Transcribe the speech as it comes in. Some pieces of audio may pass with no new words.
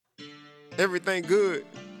everything good.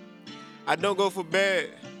 I don't go for bad.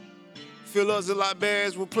 Fill up a lot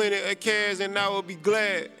bags with plenty of cash and I will be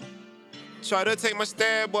glad. Try to take my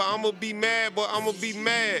stab, but I'ma be mad,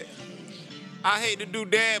 I hate to do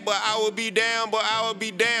that, but I will be down,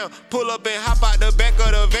 Pull up and hop out the back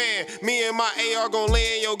of the van. Me and my AR gon'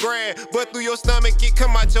 lay in your grand. But through your stomach, it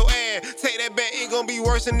come out your ass. Take that back, it gon' be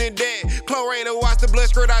worse than that. Chlorine to watch the blood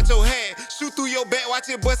squirt out your hand. Shoot through your back, watch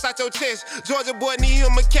it bust out your chest. Georgia boy need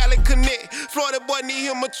him a Cali Connect. Florida boy need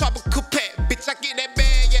him a tropical pack. Bitch, I get that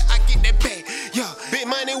bag, yeah, I get that bag. Yeah, big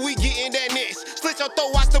money, we gettin' that next. Slit your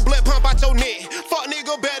throat, watch the blood pump out your neck. Fuck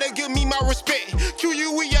nigga, better give me my respect.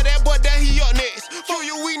 QUE, yeah, that boy that he up next.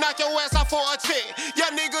 QUE, knock your ass off for a check. Yeah,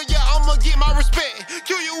 nigga, yeah, I'ma get my respect.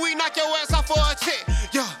 QUE, knock your ass off for a check.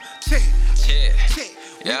 Yeah, check.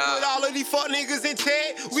 We put all of these fuck niggas in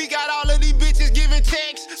check. We got all of these bitches giving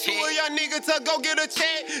checks. So a young nigga to go get a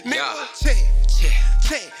check. Nigga,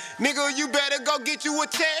 check. Nigga, you better go get you a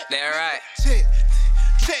check. That right. Check.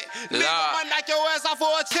 Nigga, I knock your ass off for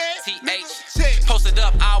a check. TH. Posted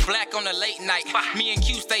up all black on the late night. Me and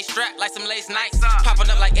Q stay strapped like some lace nights. Popping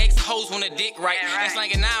up like ex-hoes when the dick right. And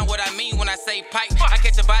slanging nine what I mean when I say pipe. I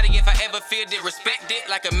catch a body if I ever feel it. Respect it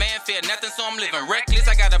like a man feel nothing, so I'm living reckless.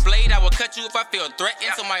 I got a blade, I will cut you if I feel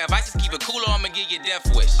threatened. So my advice is keep it cool or I'ma give you death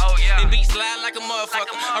wish. Then beat slide like a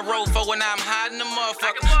motherfucker. I roll forward, now I'm hiding the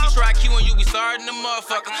motherfucker. You try Q and you be starting the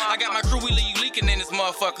motherfucker. I got my crew, we leave you leaking in this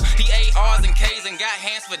motherfucker. He ARs and K's and got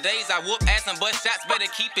hands for days. I whoop ass and bust shots, better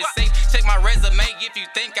keep it safe. Check my resume if you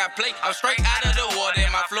think I play. I'm straight out of the water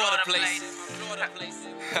in my Florida place.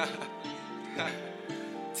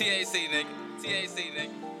 THC, nigga.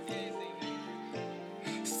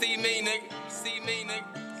 See me,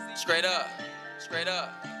 nigga. Straight up.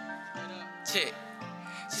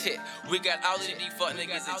 Shit. We got all of these fuck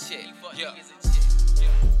niggas and shit. Yeah.